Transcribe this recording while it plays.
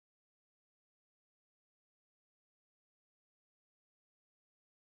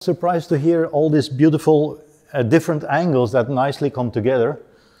Surprised to hear all these beautiful different angles that nicely come together.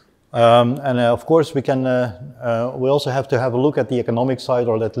 Of course we can, we also have to have a look at the economic side,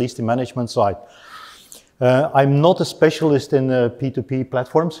 or at least the management side. I'm not a specialist in P2P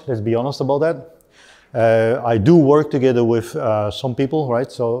platforms, let's be honest about that. I do work together with some people,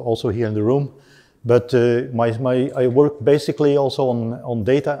 right? So also here in the room. But I work basically also on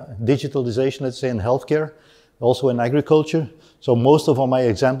data, digitalization, let's say in healthcare, also in agriculture. So most of my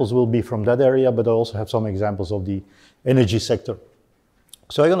examples will be from that area, but I also have some examples of the energy sector.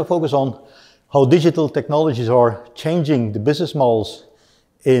 So I'm going to focus on how digital technologies are changing the business models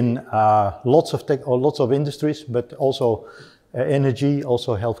in lots of industries, but also energy,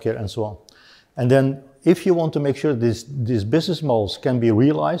 also healthcare, and so on. And then if you want to make sure these business models can be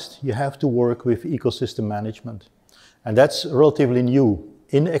realized, you have to work with ecosystem management. And that's relatively new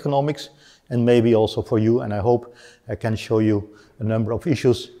in economics, and maybe also for you, and I hope I can show you a number of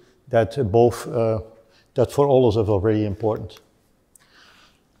issues that that for all of us are very important.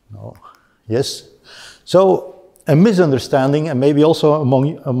 No. Yes? So a misunderstanding, and maybe also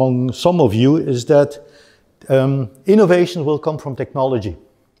among some of you, is that innovation will come from technology.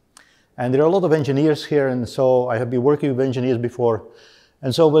 And there are a lot of engineers here, and so I have been working with engineers before.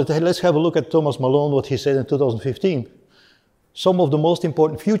 And so let's have a look at Thomas Malone, what he said in 2015. Some of the most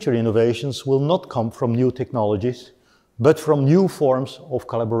important future innovations will not come from new technologies, but from new forms of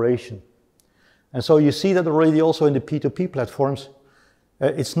collaboration. And so you see that already also in the P2P platforms.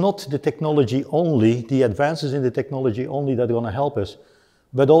 It's not the technology only, the advances in the technology only that are going to help us,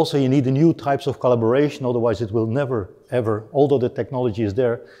 but also you need the new types of collaboration, otherwise it will never, ever, although the technology is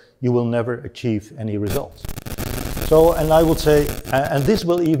there, you will never achieve any results. So, and I would say, and this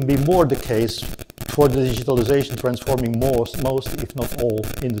will even be more the case for the digitalization transforming most, if not all,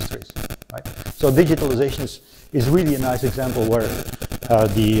 industries. Right? So digitalization is really a nice example where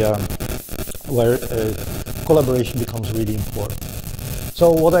collaboration becomes really important. So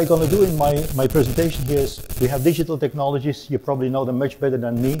what I'm going to do in my presentation here is, we have digital technologies, you probably know them much better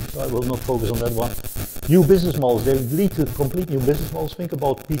than me, so I will not focus on that one. New business models, they lead to complete new business models. Think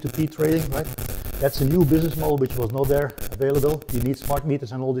about P2P trading, right? That's a new business model which was not there available. You need smart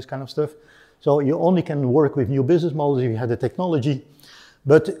meters and all this kind of stuff. So you only can work with new business models if you have the technology,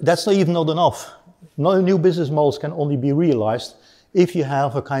 but that's not even not enough. New business models can only be realized if you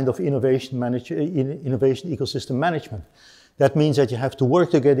have a kind of innovation ecosystem management. That means that you have to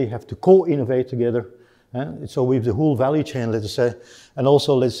work together, you have to co-innovate together. So with the whole value chain, let's say, and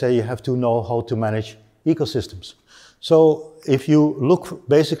also let's say you have to know how to manage ecosystems. So if you look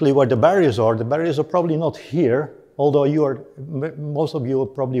basically where the barriers are probably not here, although most of you are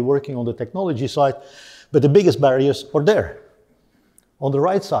probably working on the technology side, but the biggest barriers are there, on the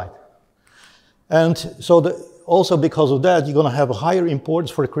right side. And so also because of that, you're going to have a higher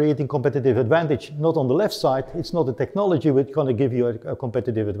importance for creating competitive advantage. Not on the left side, it's not the technology which is going to give you a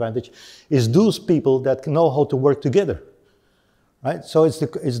competitive advantage. It's those people that know how to work together. Right? So it's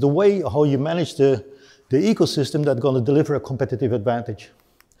the way how you manage the ecosystem that's going to deliver a competitive advantage.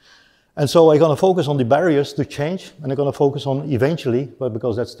 And so I'm going to focus on the barriers to change, and I'm going to focus on eventually, but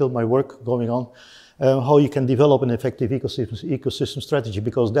because that's still my work going on, how you can develop an effective ecosystem strategy,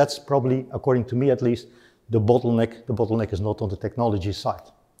 because that's probably, according to me at least, the bottleneck. The bottleneck is not on the technology side.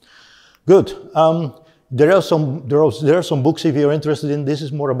 Good. There are some books if you're interested in. This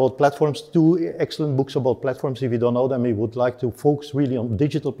is more about platforms. Two excellent books about platforms. If you don't know them, you would like to focus really on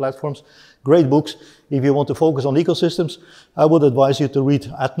digital platforms. Great books. If you want to focus on ecosystems, I would advise you to read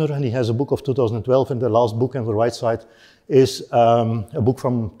Atner, and he has a book of 2012, and the last book on the right side is a book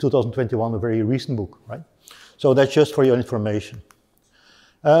from 2021, a very recent book, right? So that's just for your information.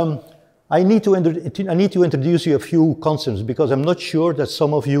 I need to introduce you a few concepts, because I'm not sure that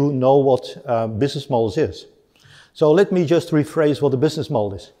some of you know what business models is. So let me just rephrase what a business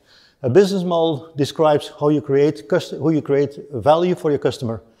model is. A business model describes how you create value for your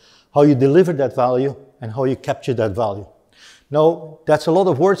customer, how you deliver that value, and how you capture that value. Now, that's a lot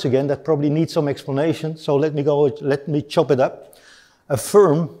of words again that probably need some explanation. So let me chop it up. A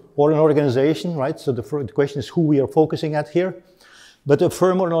firm or an organization, right? So the question is who we are focusing at here. But a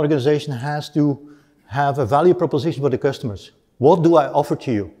firm or an organization has to have a value proposition for the customers. What do I offer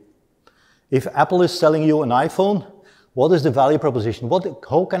to you? If Apple is selling you an iPhone, what is the value proposition?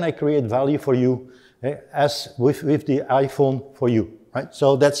 How can I create value for you as with the iPhone for you, right?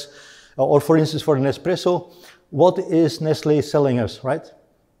 So that's, or for instance, for Nespresso, what is Nestlé selling us, right?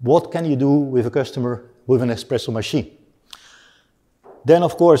 What can you do with a customer with an espresso machine? Then,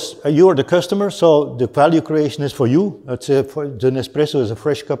 of course, you are the customer, so the value creation is for you. The Nespresso is a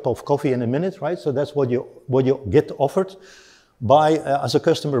fresh cup of coffee in a minute, right? So that's what you get offered. as a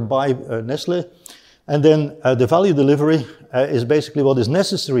customer, buy Nestle. And then the value delivery is basically what is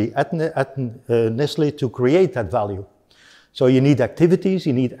necessary at Nestle to create that value. So you need activities,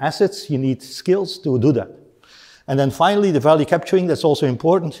 you need assets, you need skills to do that. And then finally, the value capturing, that's also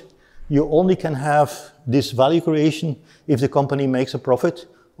important. You only can have this value creation if the company makes a profit,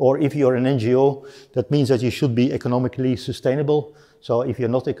 or if you're an NGO, that means that you should be economically sustainable. So if you're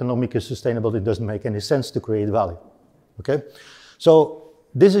not economically sustainable, it doesn't make any sense to create value. Okay? So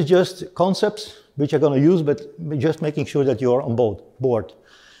this is just concepts which you're going to use, but just making sure that you're on board.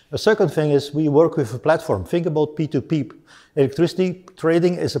 The second thing is we work with a platform. Think about P2P. Electricity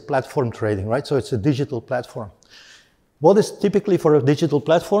trading is a platform trading, right? So it's a digital platform. What is typically for a digital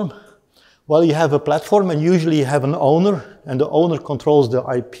platform? Well, you have a platform and usually you have an owner, and the owner controls the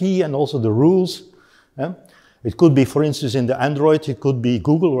IP and also the rules. Yeah? It could be, for instance, in the Android, it could be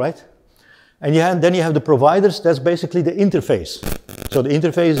Google, right? And then you have the providers, that's basically the interface. So the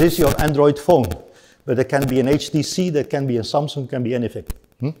interface is your Android phone, but it can be an HTC, that can be a Samsung, can be anything.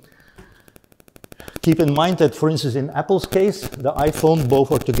 Keep in mind that, for instance, in Apple's case, the iPhone,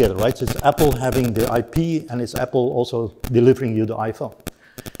 both are together, right? So it's Apple having the IP and it's Apple also delivering you the iPhone.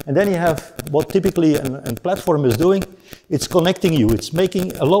 And then you have what typically a platform is doing, it's connecting you, it's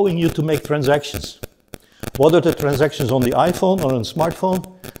allowing you to make transactions. What are the transactions on the iPhone or on the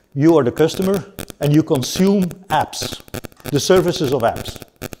smartphone? You are the customer and you consume apps, the services of apps.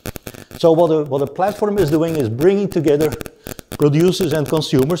 So what a platform is doing is bringing together producers and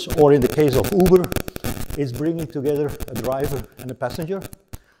consumers, or in the case of Uber, it's bringing together a driver and a passenger,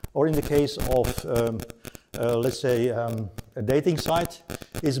 or in the case of, let's say, a dating site,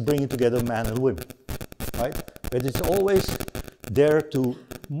 it's bringing together man and women, right? But it's always there to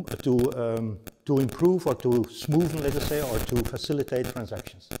improve or to smoothen, let us say, or to facilitate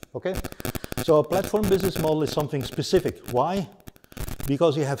transactions, okay? So a platform business model is something specific. Why?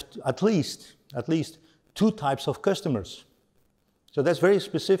 Because you have at least two types of customers. So that's very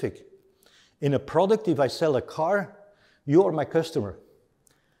specific. In a product, if I sell a car, you are my customer.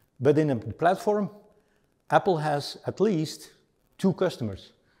 But in a platform, Apple has at least two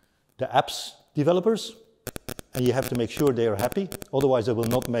customers. The apps developers, and you have to make sure they are happy, otherwise they will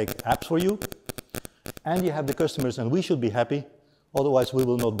not make apps for you. And you have the customers, and we should be happy, otherwise we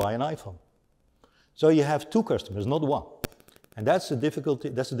will not buy an iPhone. So you have two customers, not one. And that's the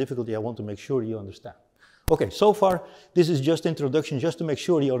difficulty I want to make sure you understand. Okay, so far, this is just introduction, just to make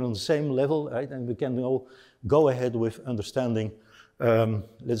sure you're on the same level, right? And we can go ahead with understanding,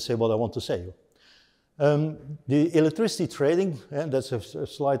 let's say, what I want to say. The electricity trading, and that's a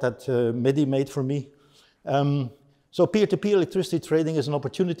slide that Mehdi made for me. So peer-to-peer electricity trading is an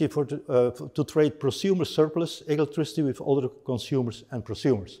opportunity to trade prosumer surplus electricity with other consumers and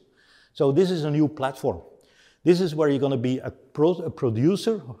prosumers. So this is a new platform. This is where you're going to be a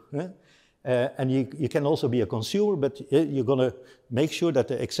producer, and you can also be a consumer, but you're going to make sure that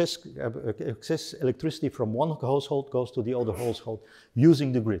the excess electricity from one household goes to the other household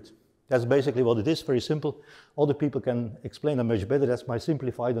using the grid. That's basically what it is, very simple. Other people can explain it much better. That's my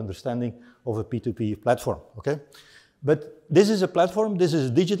simplified understanding of a P2P platform, okay? But this is a platform, this is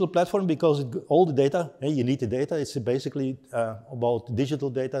a digital platform because all the data, you need the data. It's basically about digital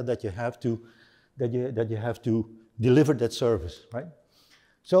data that you have to deliver that service, right?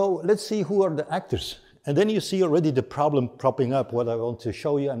 So let's see who are the actors. And then you see already the problem popping up, what I want to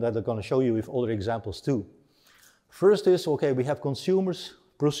show you, and that I'm going to show you with other examples too. First is, okay, we have consumers,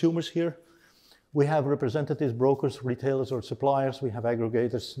 prosumers here. We have representatives, brokers, retailers or suppliers. We have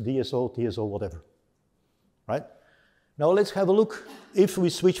aggregators, DSO, TSO, whatever, right? Now let's have a look. If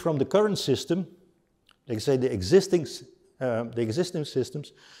we switch from the current system, like say the existing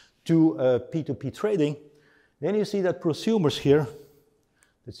systems, to P2P trading, then you see that prosumers here,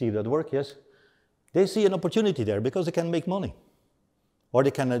 let's see if that works, yes, they see an opportunity there because they can make money. Or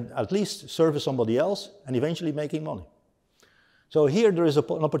they can at least service somebody else and eventually making money. So here there is an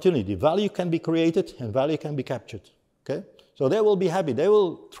opportunity. Value can be created and value can be captured, okay? So they will be happy. They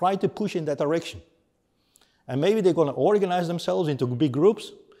will try to push in that direction. And maybe they're going to organize themselves into big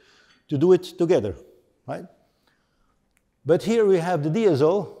groups to do it together, right? But here we have the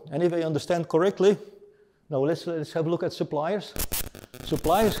DSO, and if I understand correctly, now let's have a look at suppliers.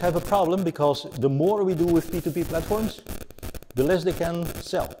 Suppliers have a problem because the more we do with P2P platforms, the less they can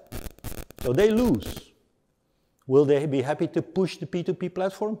sell. So they lose. Will they be happy to push the P2P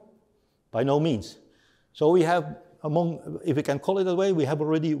platform? By no means. So we have if we can call it that way, we have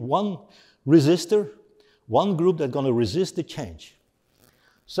already one resistor, one group that's going to resist the change.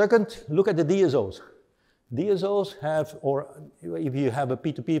 Second, look at the DSOs. DSOs have, or if you have a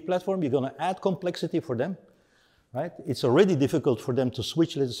P2P platform, you're going to add complexity for them. right? It's already difficult for them to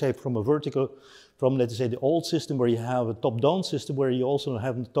switch, let's say, from a vertical, from, let's say, the old system where you have a top-down system, where you also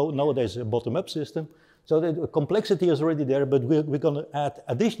have nowadays a bottom-up system. So the complexity is already there, but we're going to add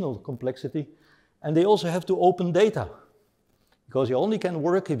additional complexity. And they also have to open data, because you only can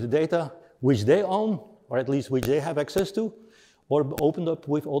work if the data which they own, or at least which they have access to, or opened up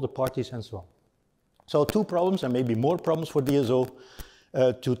with other parties and so on. So two problems, and maybe more problems for DSO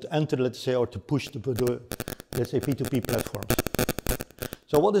to enter, let's say, or to push the let's say, P2P platforms.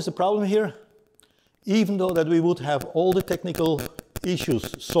 So what is the problem here? Even though that we would have all the technical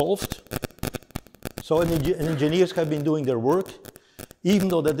issues solved, so engineers have been doing their work, even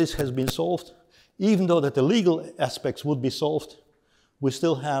though that this has been solved, even though that the legal aspects would be solved, we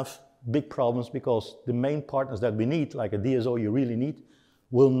still have big problems because the main partners that we need, like a DSO you really need,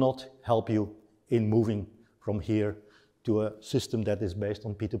 will not help you in moving from here to a system that is based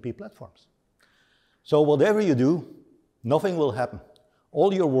on P2P platforms. So whatever you do, nothing will happen.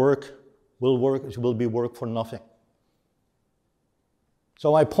 All your work will be work for nothing.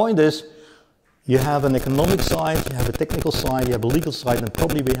 So my point is, you have an economic side, you have a technical side, you have a legal side, and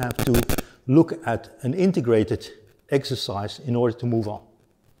probably we have to look at an integrated exercise in order to move on.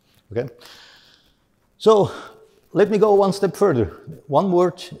 Okay? So let me go one step further. One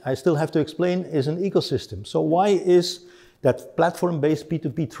word I still have to explain is an ecosystem. So why is that platform-based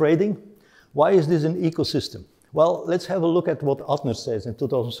P2P trading, why is this an ecosystem? Well, let's have a look at what Adner says in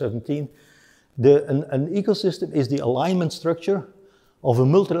 2017. An ecosystem is the alignment structure of a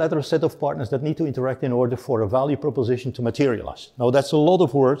multilateral set of partners that need to interact in order for a value proposition to materialize. Now that's a lot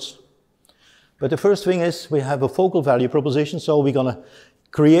of words, but the first thing is we have a focal value proposition, so we're going to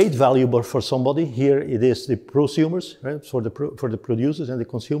create value for somebody. Here it is the prosumers, right? For the producers and the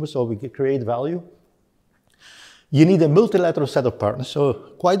consumers, so we can create value. You need a multilateral set of partners, so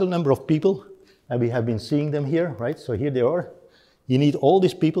quite a number of people, and we have been seeing them here, right? So here they are. You need all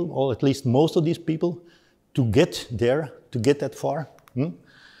these people, or at least most of these people, to get there, to get that far.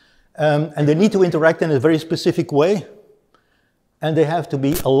 And they need to interact in a very specific way, and they have to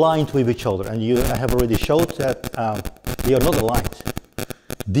be aligned with each other. And I have already showed that they are not aligned.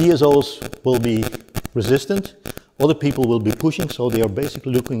 DSOs will be resistant, other people will be pushing, so they are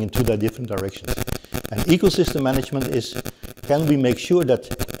basically looking into the different directions. And ecosystem management is, can we make sure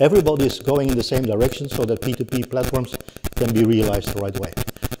that everybody is going in the same direction so that P2P platforms can be realized the right way?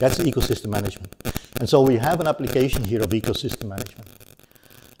 That's ecosystem management. And so we have an application here of ecosystem management.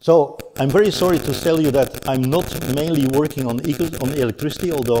 So I'm very sorry to tell you that I'm not mainly working on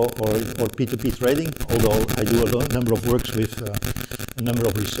electricity, although, or P2P trading, although I do a number of works with, a number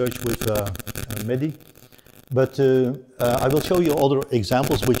of research with MEDI. But I will show you other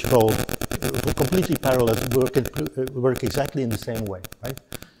examples which go completely parallel, work exactly in the same way, right?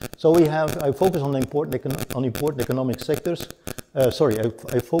 So I focus on important economic sectors. I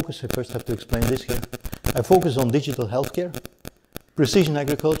first have to explain this here. I focus on digital healthcare, precision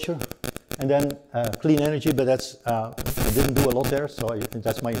agriculture, and then clean energy, but that's, I didn't do a lot there, so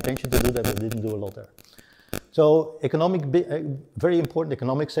that's my intention to do that, but I didn't do a lot there. So very important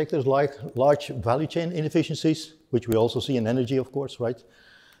economic sectors like large value chain inefficiencies, which we also see in energy, of course, right?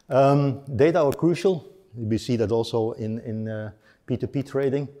 Data are crucial. We see that also in P2P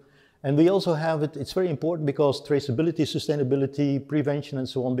trading. And we also have it's very important because traceability, sustainability, prevention, and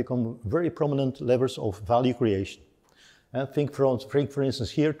so on become very prominent levers of value creation. Think for instance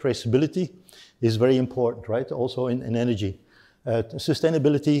here, traceability is very important, right? Also in energy.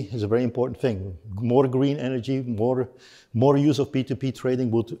 Sustainability is a very important thing. More green energy, more use of P2P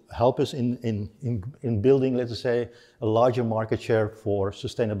trading would help us in building, let's say, a larger market share for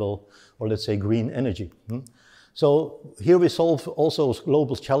sustainable, or let's say green energy. So here we solve also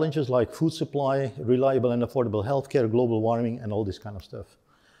global challenges like food supply, reliable and affordable healthcare, global warming, and all this kind of stuff.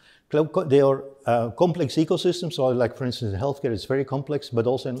 They are complex ecosystems, so like for instance in healthcare it's very complex, but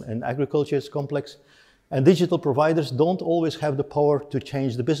also in agriculture it's complex. And digital providers don't always have the power to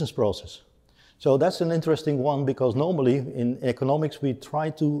change the business process. So that's an interesting one because normally in economics we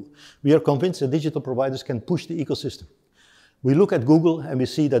are convinced that digital providers can push the ecosystem. We look at Google and we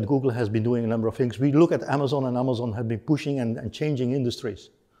see that Google has been doing a number of things. We look at Amazon and Amazon have been pushing and changing industries.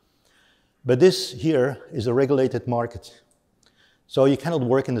 But this here is a regulated market. So you cannot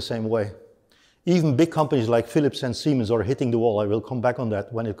work in the same way. Even big companies like Philips and Siemens are hitting the wall. I will come back on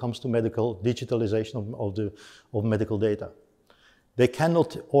that when it comes to medical digitalization of medical data. They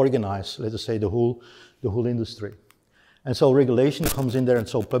cannot organize, let us say, the whole industry. And so regulation comes in there, and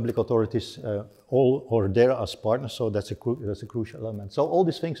so public authorities all are there as partners, so that's a crucial element. So all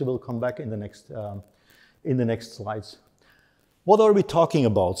these things will come back in the next slides. What are we talking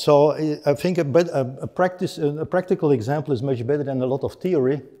about? So I think a practical example is much better than a lot of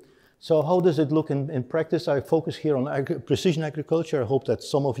theory. So how does it look in practice? I focus here on precision agriculture. I hope that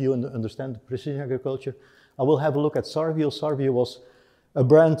some of you understand precision agriculture. I will have a look at Sarvio. Sarvio was a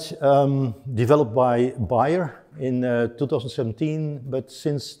brand developed by Bayer in 2017, but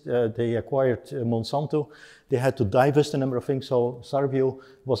since they acquired Monsanto, they had to divest a number of things. So Sarvio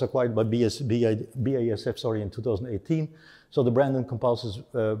was acquired by BASF in 2018. So the brand encompasses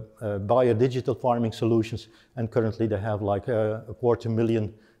Bayer digital farming solutions, and currently they have like a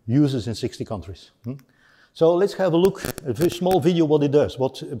 250,000 users in 60 countries. So let's have a look at a very small video what it does,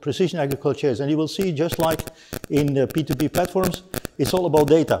 what precision agriculture is. And you will see, just like in P2P platforms, it's all about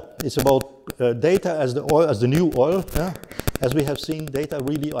data. It's about data as the oil, as the new oil. As we have seen, data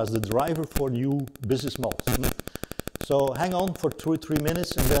really as the driver for new business models. So hang on for 3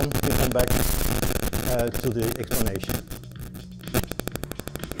 minutes and then we come back to the explanation.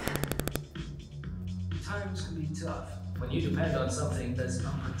 Times can be tough when you depend on something as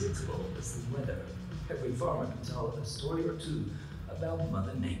unpredictable as the weather. Every farmer can tell a story or two about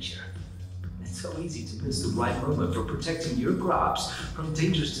Mother Nature. It's so easy to miss the right moment for protecting your crops from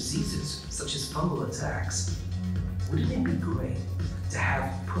dangerous diseases such as fungal attacks. Wouldn't it be great to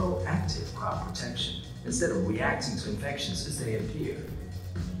have proactive crop protection instead of reacting to infections as they appear?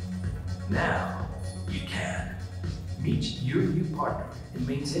 Now you can. Meet your new partner in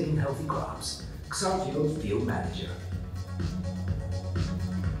maintaining healthy crops, Sarvio Field Manager.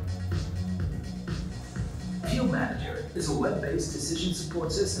 Field Manager is a web-based decision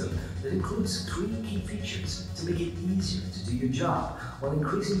support system that includes 3 key features to make it easier to do your job while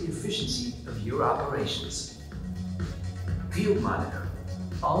increasing the efficiency of your operations. Field Monitor,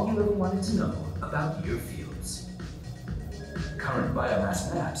 all you ever wanted to know about your fields. Current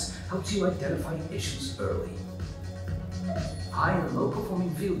biomass maps helps you identify issues early. High and low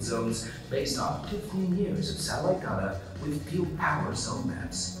performing field zones based on 15 years of satellite data with Field Power Zone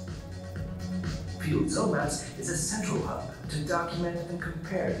Maps. Field Zone Maps is a central hub to document and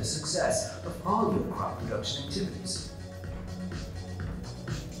compare the success of all your crop production activities.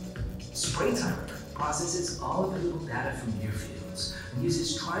 Spray Timer processes all available data from your fields and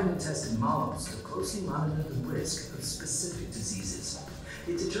uses tried and tested models to closely monitor the risk of specific diseases.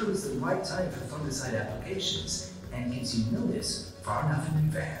 It determines the right time for fungicide applications and gives you notice far enough in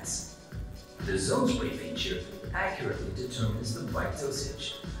advance. The Zone Spray feature accurately determines the right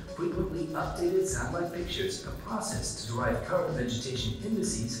dosage. Frequently updated satellite pictures are processed to derive current vegetation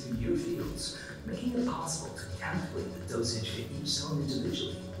indices for your fields, making it possible to calculate the dosage for each zone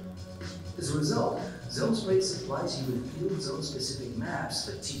individually. As a result, Zone Spray supplies you with field zone-specific maps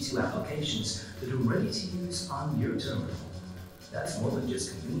for T2 applications that are ready to use on your terminal. That's more than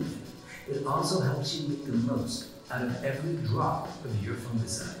just convenient. It also helps you make the most out of every drop of your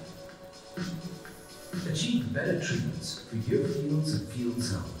fungicide. Achieve better treatments for your fields and field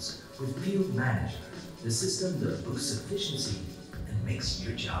zones with Field Manager, the system that boosts efficiency and makes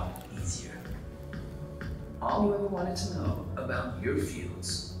your job easier. All you ever wanted to know about your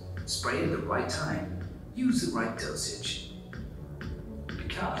fields. Spray at the right time, use the right dosage.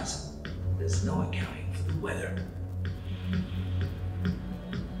 Because there's no accounting for the weather.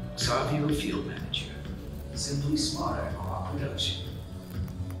 Sarvio Field Manager, simply smarter crop production.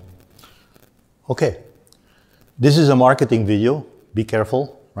 Okay, this is a marketing video, be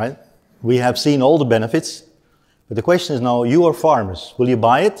careful, right? We have seen all the benefits, but the question is now, you are farmers, will you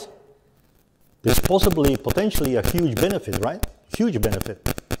buy it? There's potentially a huge benefit, right? Huge benefit.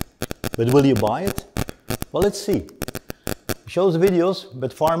 But will you buy it? Well, let's see. It shows videos,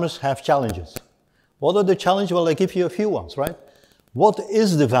 but farmers have challenges. What are the challenges? Well, I give you a few ones, right? What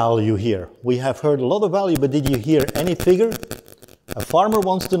is the value here? We have heard a lot of value, but did you hear any figure? A farmer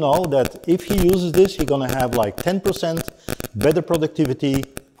wants to know that if he uses this, he's going to have like 10% better productivity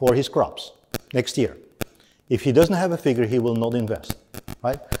for his crops next year. If he doesn't have a figure, he will not invest,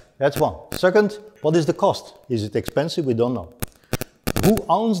 right? That's one. Second, what is the cost? Is it expensive? We don't know. Who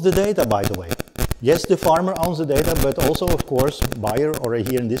owns the data, by the way? Yes, the farmer owns the data, but also, of course, Bayer, or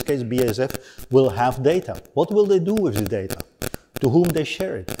here in this case, BASF, will have data. What will they do with the data? To whom they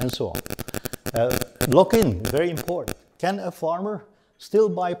share it, and so on. Lock-in, very important. Can a farmer still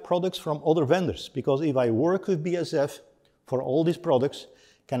buy products from other vendors? Because if I work with BASF for all these products,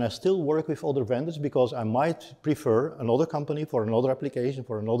 can I still work with other vendors? Because I might prefer another company for another application,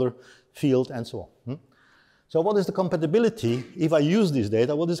 for another field, and so on. So what is the compatibility? If I use this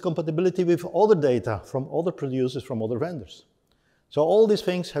data, what is compatibility with other data from other producers, from other vendors? So all these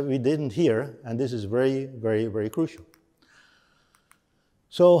things we didn't hear, and this is very, very, very crucial.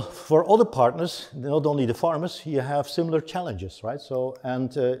 So for other partners, not only the farmers, you have similar challenges, right? So, and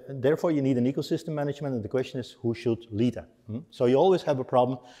therefore you need an ecosystem management, and the question is who should lead that? So you always have a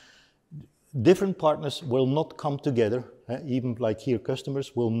problem. Different partners will not come together, even like here,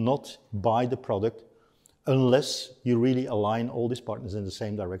 customers will not buy the product unless you really align all these partners in the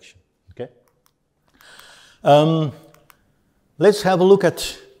same direction, okay? Let's have a look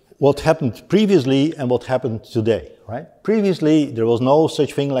at what happened previously and what happened today, right? Previously, there was no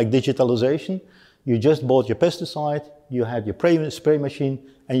such thing like digitalization. You just bought your pesticide, you had your spray machine,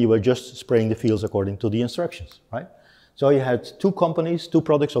 and you were just spraying the fields according to the instructions, right? So you had two companies, two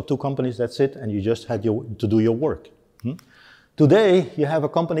products of two companies, that's it, and you just had to do your work. Today, you have a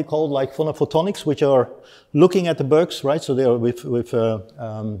company called like Photonics, which are looking at the bugs, right? So they are with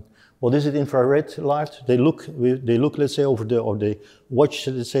what is it, infrared light? They look, let's say, over or they watch,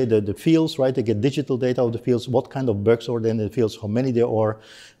 let's say, the fields, right? They get digital data of the fields, what kind of bugs are there in the fields, how many there are,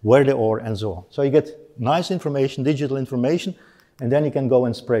 where they are, and so on. So you get nice information, digital information, and then you can go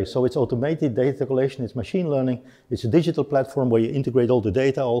and spray. So it's automated data collation, it's machine learning, it's a digital platform where you integrate all the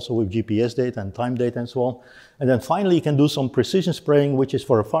data, also with GPS data and time data and so on. And then finally you can do some precision spraying, which is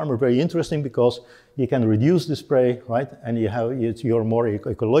for a farmer very interesting because you can reduce the spray, right? And you're more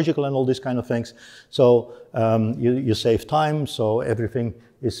ecological and all these kind of things. So you save time, so everything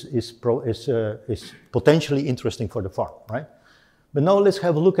is potentially interesting for the farm, right? But now let's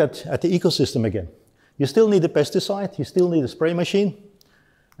have a look at the ecosystem again. You still need a pesticide, you still need a spray machine,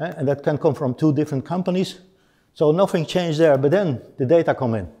 and that can come from two different companies. So nothing changed there, but then the data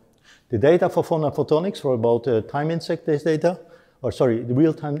come in. The data for Photonics for about time insect data, or sorry, the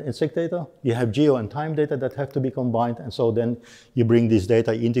real-time insect data. You have geo and time data that have to be combined, and so then you bring this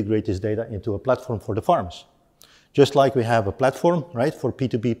data, you integrate this data into a platform for the farmers. Just like we have a platform, right, for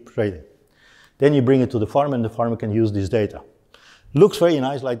P2P trading. Then you bring it to the farm, and the farmer can use this data. Looks very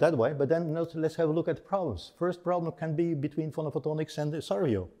nice like that way, but then let's have a look at the problems. First problem can be between Photonics and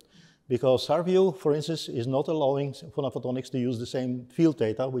Sarvio. Because Sarvio, for instance, is not allowing Photonics to use the same field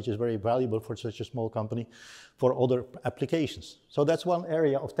data, which is very valuable for such a small company, for other applications. So that's one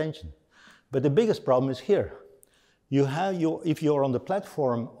area of tension. But the biggest problem is here. If you're on the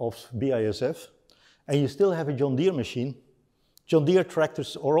platform of BASF, and you still have a John Deere machine, John Deere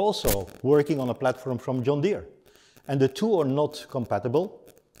tractors are also working on a platform from John Deere. And the two are not compatible,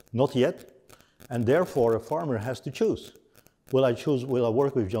 not yet, and therefore a farmer has to choose. Will I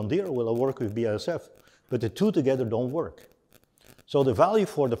work with John Deere or will I work with BASF? But the two together don't work. So the value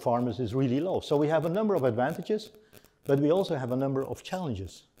for the farmers is really low. So we have a number of advantages, but we also have a number of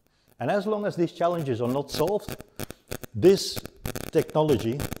challenges. And as long as these challenges are not solved, this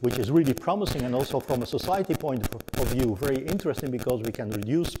technology, which is really promising and also from a society point of view, very interesting because we can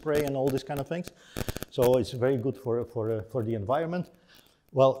reduce spray and all these kind of things. So it's very good for the environment.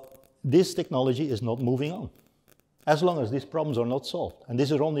 Well, this technology is not moving on as long as these problems are not solved. And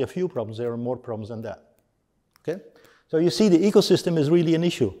these are only a few problems, there are more problems than that. Okay? So you see the ecosystem is really an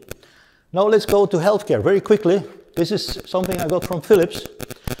issue. Now let's go to healthcare very quickly. This is something I got from Philips.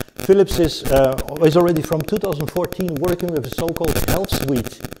 Philips is already from 2014 working with a so-called Health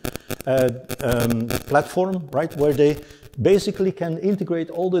Suite platform, right, where they basically can integrate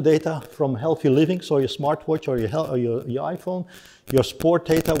all the data from healthy living, so your smartwatch or your iPhone, your sport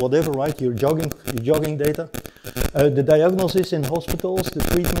data, whatever, right, your jogging data, the diagnosis in hospitals, the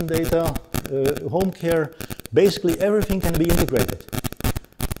treatment data, home care, basically everything can be integrated.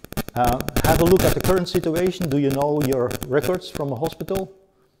 Have a look at the current situation. Do you know your records from a hospital?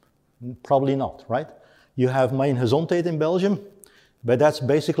 Probably not, right? You have Mijn Gezondheid in Belgium, but that's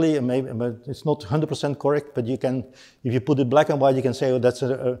basically, it's not 100% correct, but you can, if you put it black and white, you can say, oh, that's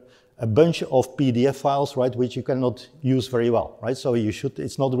a bunch of PDF files, right, which you cannot use very well, right? So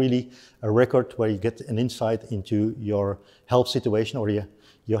it's not really a record where you get an insight into your health situation or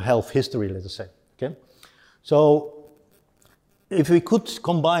your health history, let us say, okay? So if we could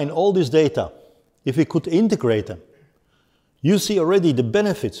combine all this data, if we could integrate them, you see already the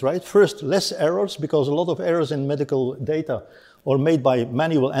benefits, right? First, less errors, because a lot of errors in medical data are made by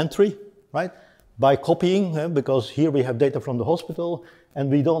manual entry, right? By copying, because here we have data from the hospital,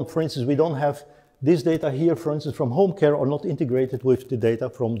 and we don't, for instance, we don't have this data here, for instance, from home care are not integrated with the data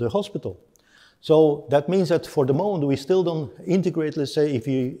from the hospital. So that means that for the moment, we still don't integrate, let's say, if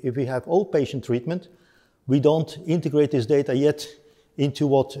we have outpatient treatment, we don't integrate this data yet into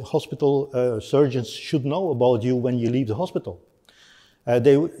what hospital surgeons should know about you when you leave the hospital. If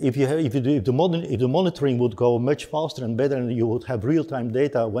the monitoring would go much faster and better and you would have real-time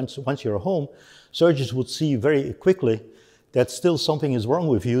data once you're home, surgeons would see very quickly that still something is wrong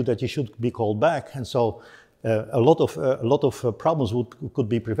with you, that you should be called back. And so a lot of problems could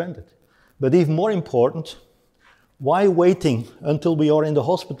be prevented. But even more important, why waiting until we are in the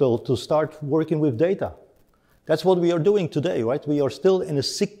hospital to start working with data? That's what we are doing today, right? We are still in a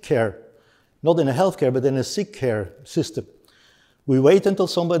sick care, not in a healthcare, but in a sick care system. We wait until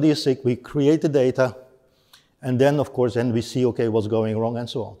somebody is sick, we create the data, and then, of course, then we see, okay, what's going wrong and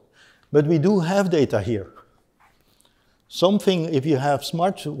so on. But we do have data here. Something, if you have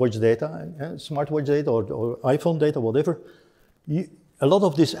smartwatch data or iPhone data, whatever, a lot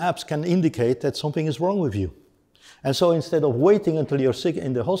of these apps can indicate that something is wrong with you. And so instead of waiting until you're sick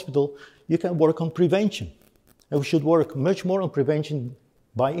in the hospital, you can work on prevention. And we should work much more on prevention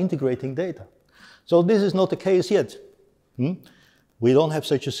by integrating data. So this is not the case yet. We don't have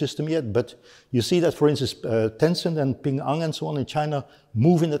such a system yet, but you see that, for instance, Tencent and Ping An and so on in China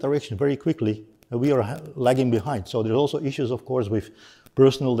move in that direction very quickly. We are lagging behind. So there's also issues, of course, with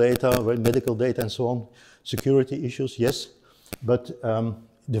personal data, medical data and so on, security issues, yes. But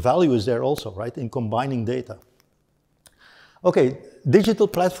the value is there also, right, in combining data. Okay, digital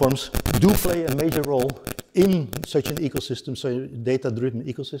platforms do play a major role in such an ecosystem, so data-driven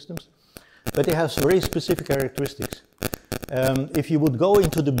ecosystems, but they have very specific characteristics. If you would go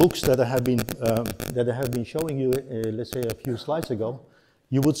into the books that I have been showing you, let's say a few slides ago,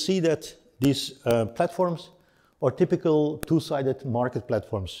 you would see that these platforms are typical two-sided market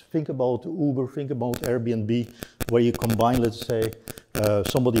platforms. Think about Uber, think about Airbnb, where you combine, let's say,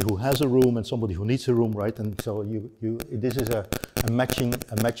 somebody who has a room and somebody who needs a room, right? And so this is a matching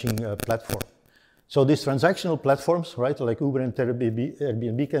platform. So these transactional platforms, right, like Uber and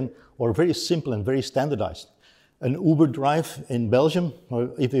Airbnb are very simple and very standardized. An Uber drive in Belgium, or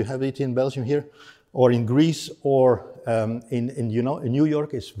if you have it in Belgium here, or in Greece, or in New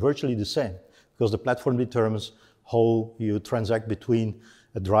York, is virtually the same, because the platform determines how you transact between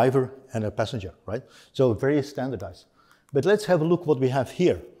a driver and a passenger, right? So very standardized. But let's have a look what we have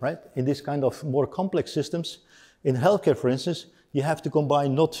here, right? In this kind of more complex systems, in healthcare, for instance, you have to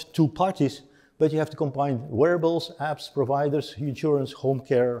combine not two parties, but you have to combine wearables, apps, providers, insurance, home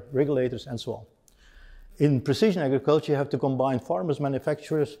care, regulators, and so on. In precision agriculture, you have to combine farmers,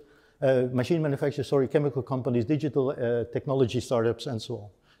 manufacturers, machine manufacturers, chemical companies, digital technology startups, and so on.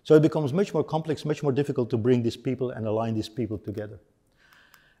 So it becomes much more complex, much more difficult to bring these people and align these people together.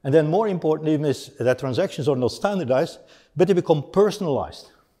 And then more important even is that transactions are not standardized, but they become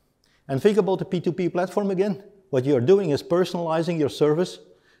personalized. And think about the P2P platform again. What you are doing is personalizing your service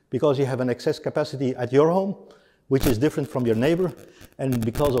because you have an excess capacity at your home, which is different from your neighbor. And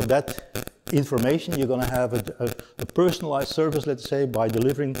because of that information, you're going to have a personalized service, let's say, by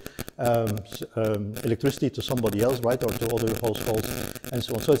delivering electricity to somebody else, right, or to other households, and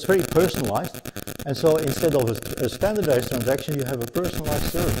so on. So it's very personalized. And so instead of a standardized transaction, you have a personalized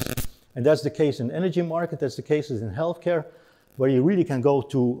service. And that's the case in energy market, that's the case in healthcare, where you really can go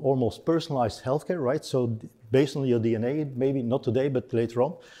to almost personalized healthcare, right? So based on your DNA, maybe not today, but later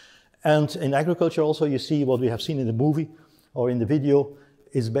on. And in agriculture also, you see what we have seen in the movie or in the video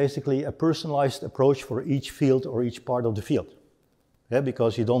is basically a personalized approach for each field or each part of the field. Yeah,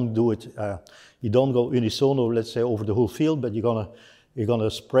 because you don't do it, you don't go unisono, let's say, over the whole field, but you're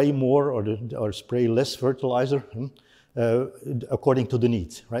gonna spray more or spray less fertilizer according to the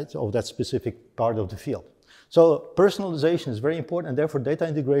needs, right, of that specific part of the field. So personalization is very important, and therefore data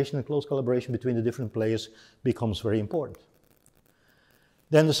integration and close collaboration between the different players becomes very important.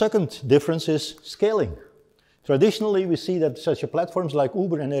 Then the second difference is scaling. Traditionally, we see that such platforms like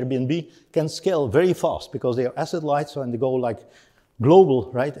Uber and Airbnb can scale very fast because they are asset light, so and they go like global,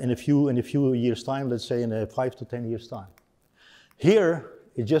 right, in a few years' time, let's say in 5 to 10 years' time. Here,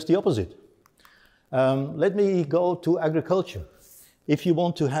 it's just the opposite. Let me go to agriculture. If you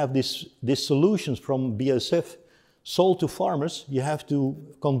want to have these solutions from BASF sold to farmers, you have to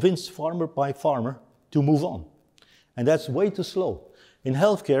convince farmer by farmer to move on. And that's way too slow. In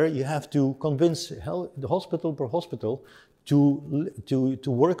healthcare, you have to convince the hospital per hospital to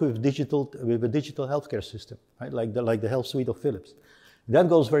work with a digital healthcare system, right? Like the health suite of Philips. That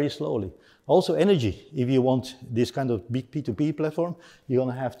goes very slowly. Also energy, if you want this kind of big P2P platform, you're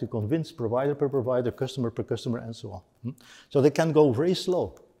going to have to convince provider per provider, customer per customer, and so on. So they can go very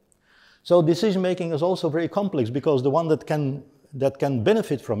slow. So decision making is also very complex because the one that can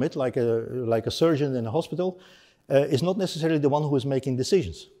benefit from it, like a surgeon in a hospital, is not necessarily the one who is making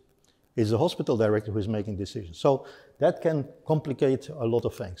decisions. It's the hospital director who is making decisions. So that can complicate a lot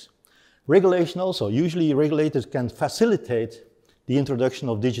of things. Regulation also. Usually regulators can facilitate the introduction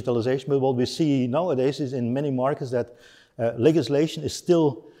of digitalization, but what we see nowadays is in many markets that legislation is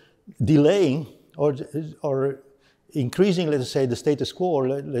still delaying or increasing, let's say, the status quo, or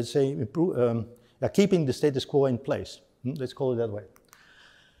let's say keeping the status quo in place. Let's call it that way.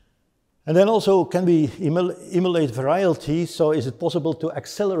 And then also, can we emulate variety? So is it possible to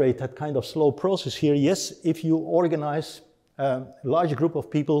accelerate that kind of slow process here? Yes, if you organize a large group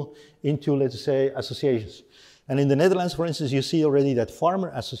of people into, let's say, associations. And in the Netherlands, for instance, you see already that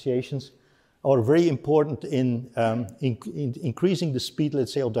farmer associations are very important in increasing the speed,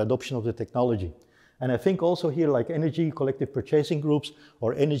 let's say, of the adoption of the technology. And I think also here, like energy, collective purchasing groups,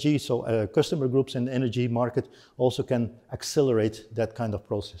 or energy, so customer groups in the energy market also can accelerate that kind of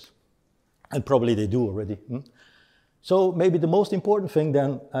process. And probably they do already. So maybe the most important thing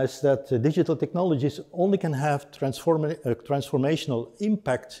then is that digital technologies only can have transformational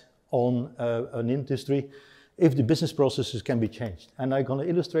impact on an industry if the business processes can be changed. And I'm going to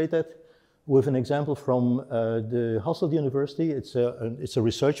illustrate that with an example from the Hasselt University. It's a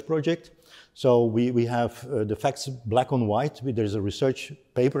research project. So we have the facts black on white. There's a research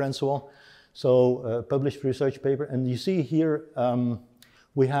paper and so on. So published research paper. And you see here,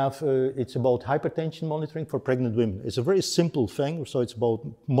 we have, it's about hypertension monitoring for pregnant women. It's a very simple thing. So it's about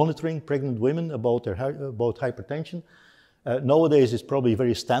monitoring pregnant women about hypertension. Nowadays it's probably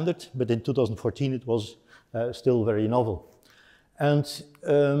very standard, but in 2014 it was still very novel. And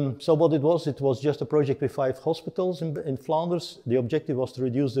so what it was just a project with 5 hospitals in Flanders. The objective was to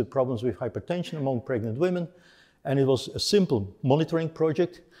reduce the problems with hypertension among pregnant women. And it was a simple monitoring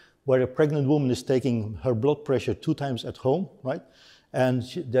project where a pregnant woman is taking her blood pressure 2 times at home, right? And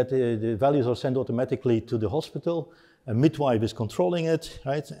that the values are sent automatically to the hospital. A midwife is controlling it,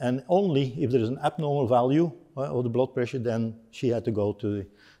 right? And only if there is an abnormal value of the blood pressure, then she had to go to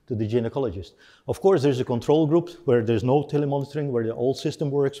the gynecologist. Of course, there's a control group where there's no telemonitoring, where the old system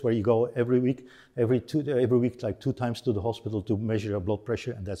works, where you go every week, like 2 times to the hospital to measure your blood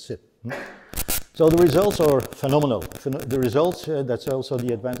pressure, and that's it. So the results are phenomenal. The results, that's also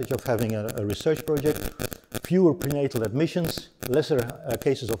the advantage of having a research project. Fewer prenatal admissions, lesser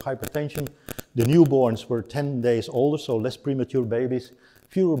cases of hypertension. The newborns were 10 days older, so less premature babies.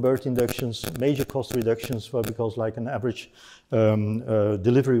 Fewer birth inductions, major cost reductions, because like an average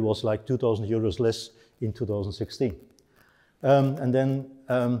delivery was like 2,000 euros less in 2016. And then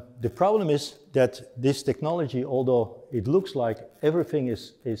the problem is that this technology, although it looks like everything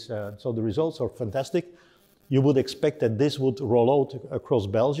is so the results are fantastic, you would expect that this would roll out across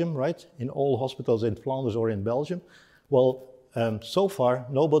Belgium, right? In all hospitals in Flanders or in Belgium. Well, so far,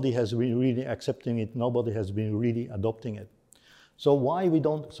 nobody has been really accepting it. Nobody has been really adopting it. So why we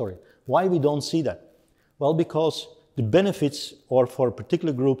don't see that? Well, because the benefits are for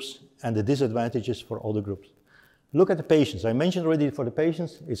particular groups and the disadvantages for other groups. Look at the patients. I mentioned already for the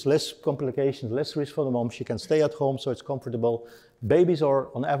patients, it's less complications, less risk for the mom. She can stay at home, so it's comfortable. Babies are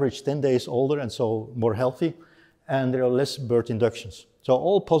on average 10 days older and so more healthy, and there are less birth inductions. So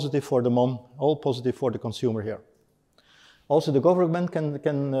all positive for the mom, all positive for the consumer here. Also, the government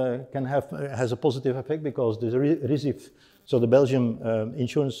has a positive effect because the RISIF, so the Belgian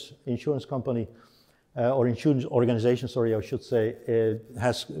insurance company, or insurance organization, sorry, I should say,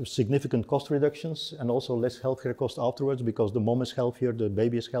 has significant cost reductions and also less healthcare cost afterwards because the mom is healthier, the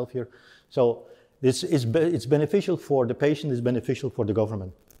baby is healthier. So it's beneficial for the patient, it's beneficial for the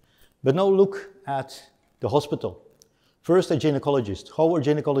government. But now look at the hospital. First, a gynecologist. How are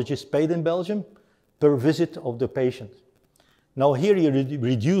gynecologists paid in Belgium? Per visit of the patient. Now here you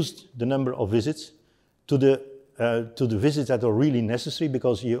reduced the number of visits to the visits that are really necessary,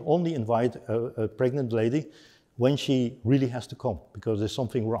 because you only invite a pregnant lady when she really has to come because there's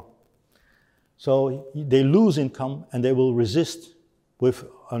something wrong. So they lose income and they will resist with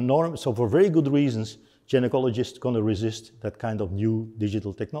enormous, so for very good reasons, gynecologists are going to resist that kind of new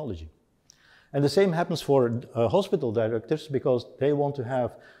digital technology. And the same happens for hospital directors, because they want to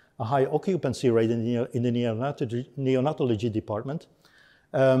have a high occupancy rate in the neonatology department.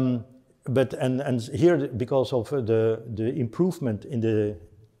 But here, because of the improvement in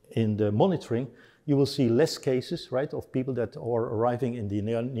the monitoring, you will see less cases, right, of people that are arriving in the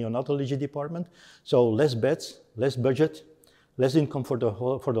neonatology department. So less beds, less budget, less income for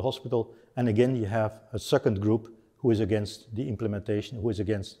the hospital, and again you have a second group who is against the implementation, who is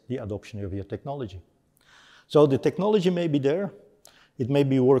against the adoption of your technology. So the technology may be there, it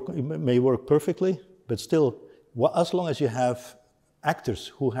may work perfectly, but still, as long as you have actors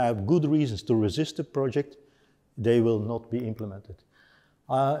who have good reasons to resist the project, they will not be implemented.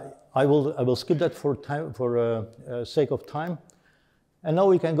 I will skip that for sake of time. And now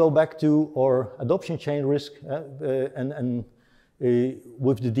we can go back to our adoption chain risk with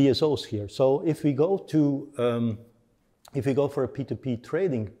the DSOs here. So if we go for a P2P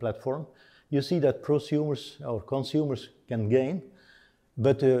trading platform, you see that prosumers or consumers can gain.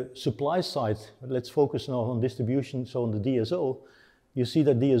 But the supply side, let's focus now on distribution, so on the DSO, you see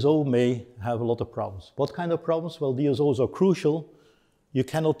that DSO may have a lot of problems. What kind of problems? Well, DSOs are crucial. You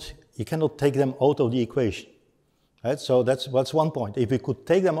cannot take them out of the equation. Right? So that's one point. If we could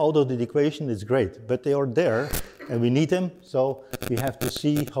take them out of the equation, it's great. But they are there, and we need them, so we have to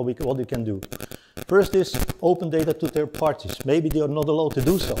see what we can do. First is open data to third parties. Maybe they are not allowed to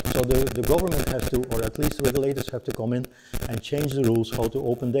do so. So the government has to, or at least regulators have to come in and change the rules how to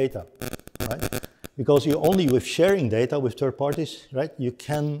open data. Right? Because you only with sharing data with third parties, right, you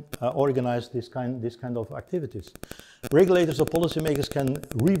can organize this kind of activities. Regulators or policymakers can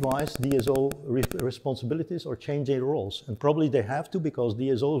revise DSO responsibilities or change their roles. And probably they have to, because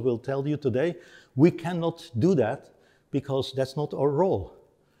DSOs will tell you today, we cannot do that because that's not our role.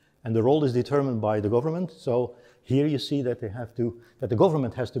 And the role is determined by the government. So here you see that the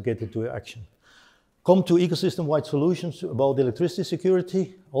government has to get into action. Come to ecosystem-wide solutions about electricity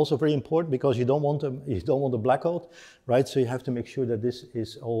security, also very important because you don't want a blackout, right? So you have to make sure that this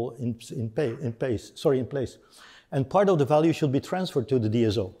is all in place. And part of the value should be transferred to the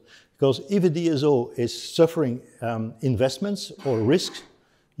DSO, because if a DSO is suffering investments or risks,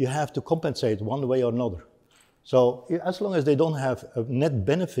 you have to compensate one way or another. So as long as they don't have a net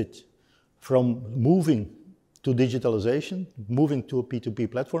benefit from moving to digitalization, moving to a P2P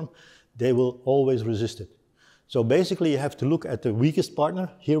platform, they will always resist it. So basically you have to look at the weakest partner.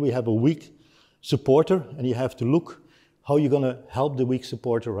 Here we have a weak supporter, and you have to look how you're going to help the weak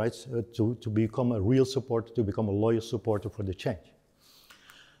supporter, right, to become a real supporter, to become a loyal supporter for the change.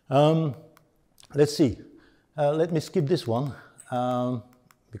 Let's see. Let me skip this one,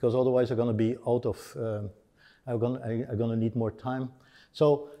 because otherwise I'm going to be out of, I'm going to need more time.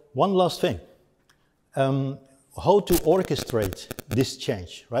 So one last thing. How to orchestrate this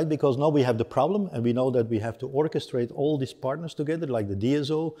change, right? Because now we have the problem, and we know that we have to orchestrate all these partners together, like the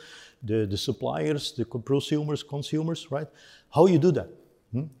DSO, the suppliers, the consumers, right? How you do that?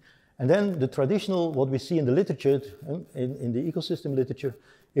 And then the traditional, what we see in the literature, in the ecosystem literature,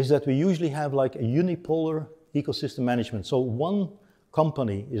 is that we usually have like a unipolar ecosystem management. So one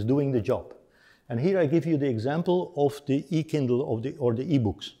company is doing the job. And here I give you the example of the e-Kindle or the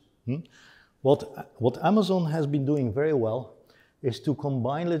e-books. What Amazon has been doing very well is to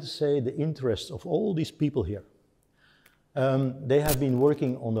combine, let's say, the interests of all these people here. They have been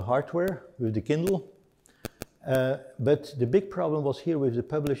working on the hardware with the Kindle, but the big problem was here with the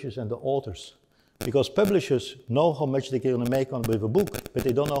publishers and the authors, because publishers know how much they can make with a book, but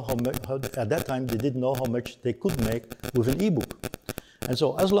they don't know at that time they didn't know how much they could make with an e-book. And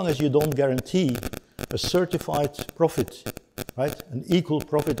so as long as you don't guarantee a certified profit, right, an equal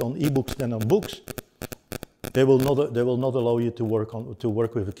profit on e-books than on books, they will not allow you to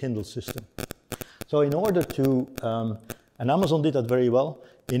work with a Kindle system. So in order to, and Amazon did that very well,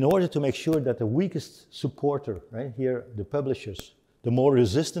 in order to make sure that the weakest supporter, right, here the publishers, the more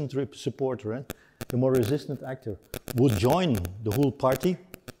resistant supporter, right, the more resistant actor would join the whole party,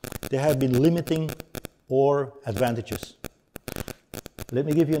 they have been limiting our advantages. Let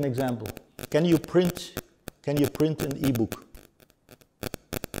me give you an example. Can you print an e-book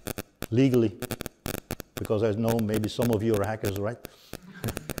legally? Because I know maybe some of you are hackers, right?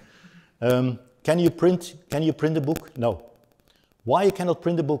 Can you print a book? No. Why you cannot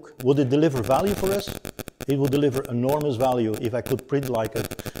print a book? Would it deliver value for us? It would deliver enormous value if I could print like a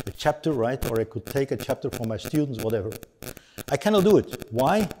chapter, right? Or I could take a chapter for my students, whatever. I cannot do it.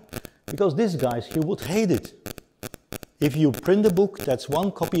 Why? Because these guys, he would hate it. If you print a book, that's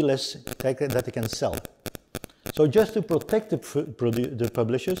one copy less that they can sell. So just to protect the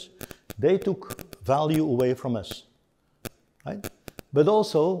publishers, they took value away from us, right? But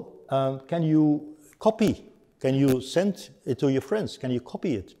also, can you copy? Can you send it to your friends? Can you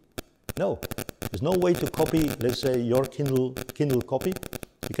copy it? No, there's no way to copy, let's say, your Kindle copy.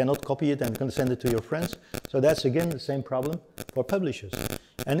 You cannot copy it and can send it to your friends. So that's again the same problem for publishers.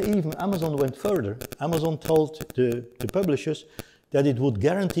 And even Amazon went further. Amazon told the publishers that it would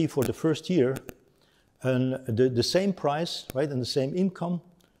guarantee for the first year the same price, right, and the same income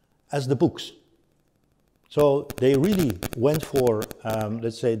as the books. So they really went for,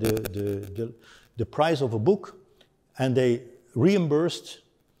 let's say, the price of a book, and they reimbursed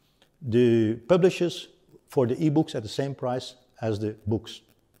the publishers for the e-books at the same price as the books.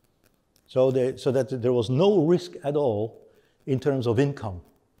 So that there was no risk at all in terms of income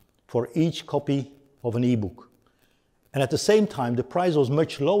for each copy of an e-book. And at the same time, the price was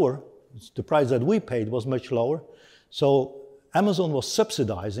much lower. The price that we paid was much lower. So Amazon was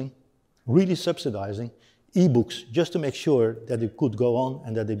subsidizing, really subsidizing, e-books just to make sure that it could go on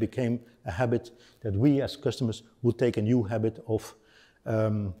and that it became a habit that we as customers would take a new habit of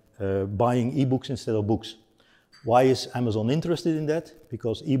buying ebooks instead of books. Why is Amazon interested in that?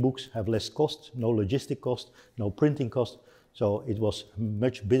 Because ebooks have less cost, no logistic cost, no printing cost. So it was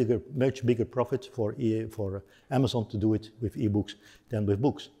much bigger profit for Amazon to do it with ebooks than with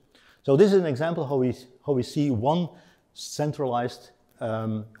books. So this is an example how we see one centralized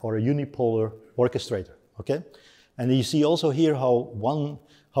or a unipolar orchestrator. Okay, and you see also here how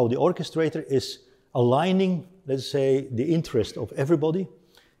the orchestrator is aligning, let's say, the interest of everybody.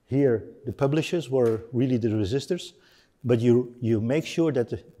 Here, the publishers were really the resistors, but you make sure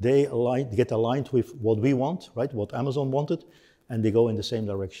that they get aligned with what we want, right? What Amazon wanted, and they go in the same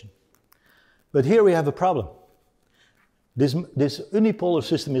direction. But here we have a problem. This unipolar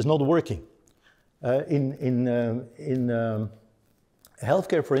system is not working. In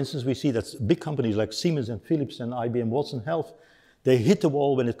healthcare, for instance, we see that big companies like Siemens and Philips and IBM Watson Health, they hit the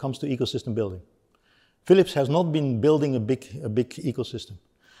wall when it comes to ecosystem building. Philips has not been building a big ecosystem.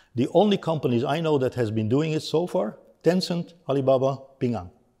 The only companies I know that has been doing it so far, Tencent, Alibaba, Ping An.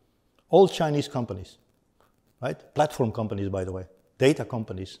 All Chinese companies, right? Platform companies, by the way. Data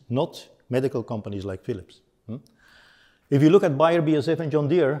companies, not medical companies like Philips. If you look at Bayer, BASF and John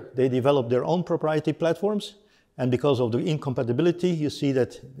Deere, they developed their own proprietary platforms, and because of the incompatibility, you see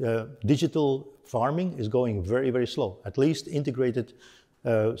that digital farming is going very, very slow, at least integrated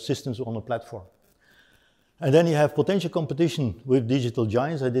systems on a platform. And then you have potential competition with digital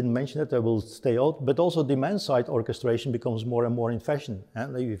giants. I didn't mention that, I will stay out, but also demand-side orchestration becomes more and more in fashion.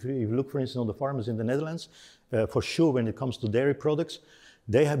 And if you look, for instance, on the farmers in the Netherlands, for sure when it comes to dairy products,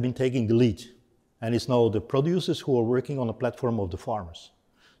 they have been taking the lead. And it's now the producers who are working on a platform of the farmers.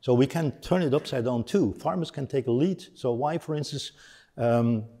 So we can turn it upside down too. Farmers can take a lead. So why, for instance,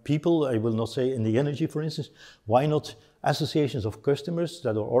 people, I will not say in the energy, for instance, why not associations of customers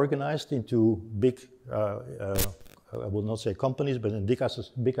that are organized into big, I will not say companies, but in big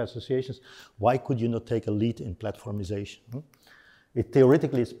associations, why could you not take a lead in platformization?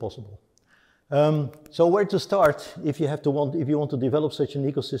 Theoretically, it's possible. So where to start if you want to develop such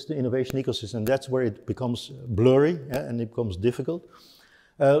an ecosystem, innovation ecosystem? That's where it becomes blurry and it becomes difficult.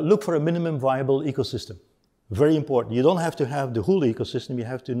 Look for a minimum viable ecosystem. Very important. You don't have to have the whole ecosystem. You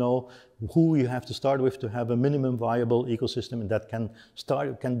have to know who you have to start with to have a minimum viable ecosystem, and that can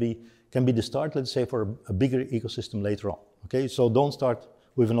be the start, let's say, for a bigger ecosystem later on. Okay, so don't start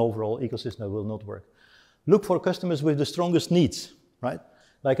with an overall ecosystem that will not work. Look for customers with the strongest needs, right?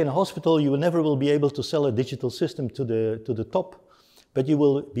 Like in a hospital, you will never be able to sell a digital system to the top, but you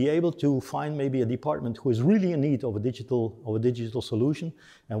will be able to find maybe a department who is really in need of a digital solution.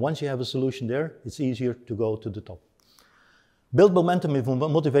 And once you have a solution there, it's easier to go to the top. Build momentum with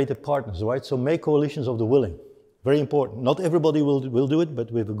motivated partners, right? So make coalitions of the willing. Very important. Not everybody will do it, but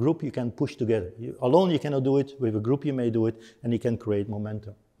with a group you can push together. Alone you cannot do it, with a group you may do it, and you can create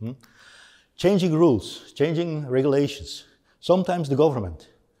momentum. Changing rules, changing regulations. Sometimes the government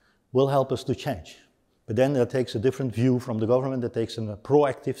will help us to change. But then that takes a different view from the government, that takes a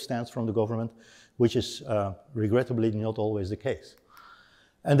proactive stance from the government, which is regrettably not always the case.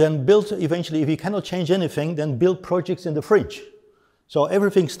 And then build, eventually, if you cannot change anything, then build projects in the fringe. So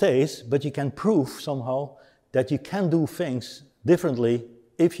everything stays, but you can prove somehow that you can do things differently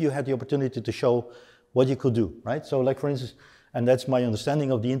if you had the opportunity to show what you could do, right? So like for instance, and that's my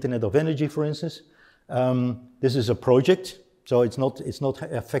understanding of the Internet of Energy, for instance, this is a project. So it's not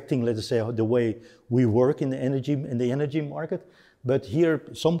affecting, let's say, the way we work in the energy market. But here,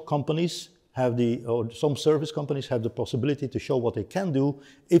 some companies have some service companies have the possibility to show what they can do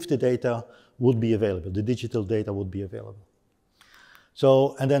if the data would be available, the digital data would be available.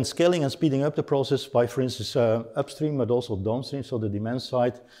 So, and then scaling and speeding up the process by, for instance, upstream, but also downstream. So the demand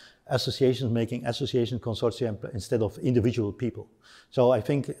side, associations making association consortia instead of individual people. So I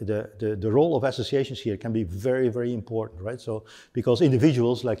think the role of associations here can be very, very important, right? So because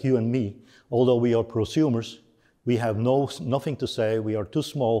individuals like you and me, although we are prosumers, we have nothing to say, we are too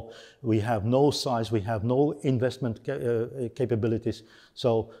small, we have no size, we have no investment capabilities.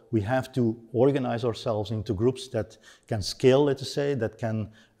 So we have to organize ourselves into groups that can scale, let's say, that can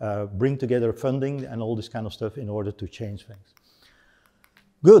bring together funding and all this kind of stuff in order to change things.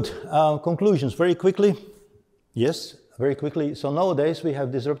 Good. Conclusions, very quickly. Yes, very quickly. So nowadays we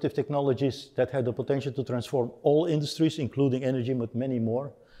have disruptive technologies that have the potential to transform all industries, including energy, but many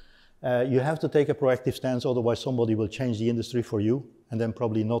more. You have to take a proactive stance, otherwise somebody will change the industry for you, and then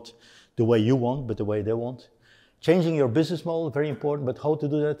probably not the way you want, but the way they want. Changing your business model, very important, but how to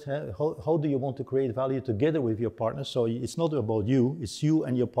do that? How do you want to create value together with your partners? So it's not about you, it's you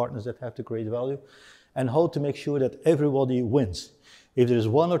and your partners that have to create value. And how to make sure that everybody wins. If there is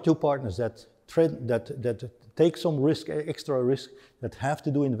one or two partners that that take some risk, extra risk, that have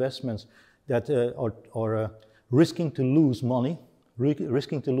to do investments, that are risking to lose money,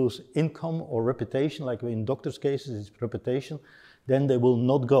 risking to lose income or reputation, like in doctors' cases, it's reputation, then they will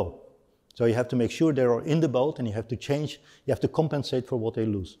not go. So you have to make sure they are in the boat, and you have to compensate for what they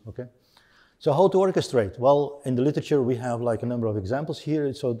lose, okay? So how to orchestrate? Well, in the literature we have like a number of examples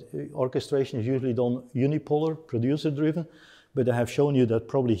here. So orchestration is usually done unipolar, producer-driven, but I have shown you that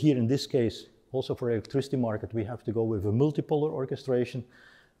probably here in this case, also for electricity market, we have to go with a multipolar orchestration,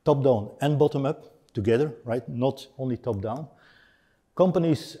 top-down and bottom-up together, right? Not only top-down.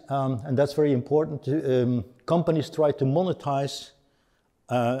 Companies, and that's very important, companies try to monetize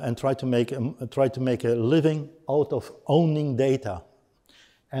and try to make a living out of owning data.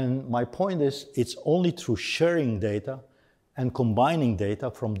 And my point is, it's only through sharing data and combining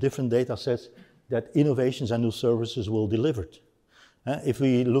data from different data sets that innovations and new services will be delivered. If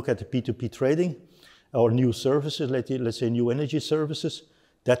we look at the P2P trading or new services, let's say new energy services,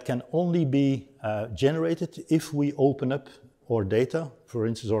 that can only be generated if we open up our data, for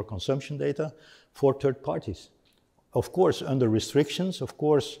instance, our consumption data, for third parties. Of course, under restrictions, of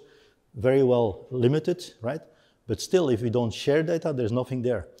course, very well limited, right? But still, if we don't share data, there's nothing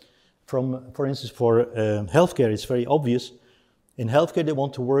there. For instance, for healthcare, it's very obvious. In healthcare, they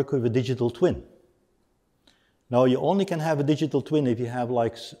want to work with a digital twin. Now, you only can have a digital twin if you have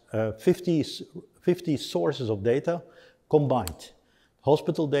like 50 sources of data combined.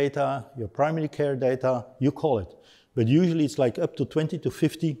 Hospital data, your primary care data, you call it. But usually it's like up to 20 to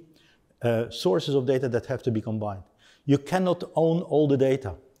 50 sources of data that have to be combined. You cannot own all the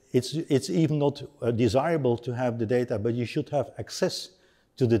data. It's even not desirable to have the data, but you should have access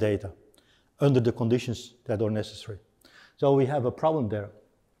to the data under the conditions that are necessary. So we have a problem there.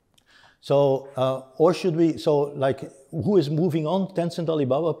 So, or should we, so like, who is moving on? Tencent,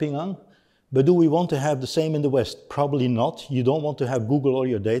 Alibaba, Ping An. But do we want to have the same in the West? Probably not. You don't want to have Google all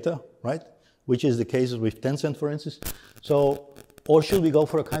your data, right? Which is the case with Tencent, for instance. So, or should we go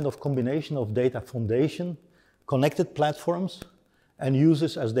for a kind of combination of data foundation, connected platforms, and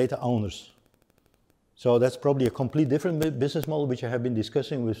users as data owners? So that's probably a complete different business model, which I have been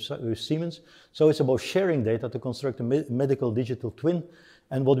discussing with Siemens. So it's about sharing data to construct a medical digital twin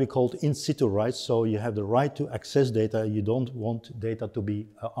and what we call in situ rights. So you have the right to access data. You don't want data to be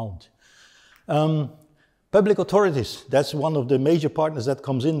owned. Public authorities, that's one of the major partners that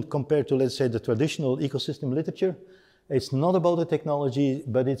comes in compared to, let's say, the traditional ecosystem literature. It's not about the technology,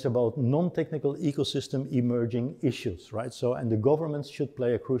 but it's about non-technical ecosystem emerging issues, right? So, and the governments should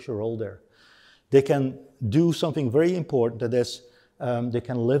play a crucial role there. They can do something very important, that is, they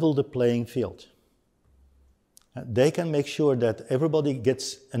can level the playing field. They can make sure that everybody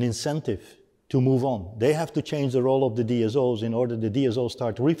gets an incentive to move on. They have to change the role of the DSOs in order the DSOs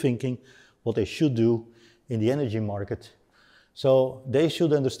start rethinking what they should do in the energy market. So they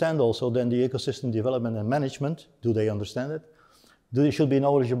should understand also then the ecosystem development and management. Do they understand it? They should be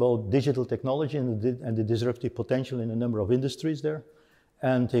knowledgeable about digital technology and the disruptive potential in a number of industries there.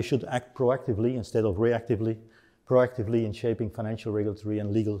 And they should act proactively instead of reactively, proactively in shaping financial, regulatory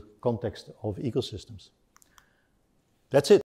and legal context of ecosystems. That's it.